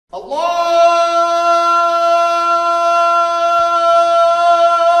Allahu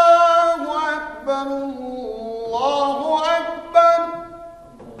Akbar, Allahu Akbar.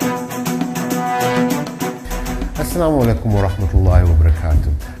 Assalamu alaikum wa rahmatullahi wa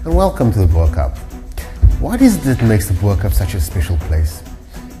barakatuh, and welcome to the Boer Cup. What is it that makes the Boer Cup such a special place?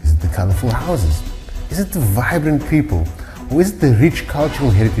 Is it the colorful houses? Is it the vibrant people? Or is it the rich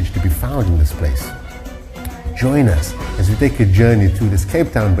cultural heritage to be found in this place? Join us as we take a journey through this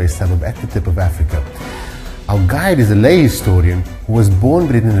Cape Town-based suburb at the tip of Africa. Our guide is a lay historian who was born,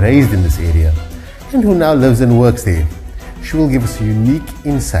 bred and raised in this area and who now lives and works there. She will give us a unique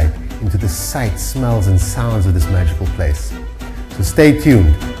insight into the sights, smells and sounds of this magical place. So stay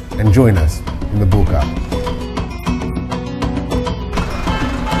tuned and join us in the Boer Cup.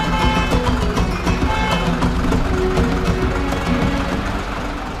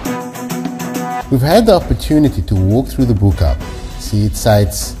 We've had the opportunity to walk through the Boer Cup, see its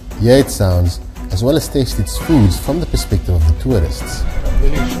sights, hear its sounds, as well as taste its foods from the perspective of the tourists.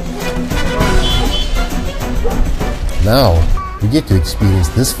 Now, we get to experience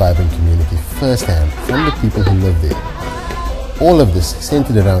this vibrant community firsthand from the people who live there. All of this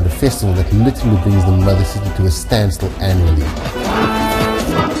centered around a festival that literally brings the mother city to a standstill annually.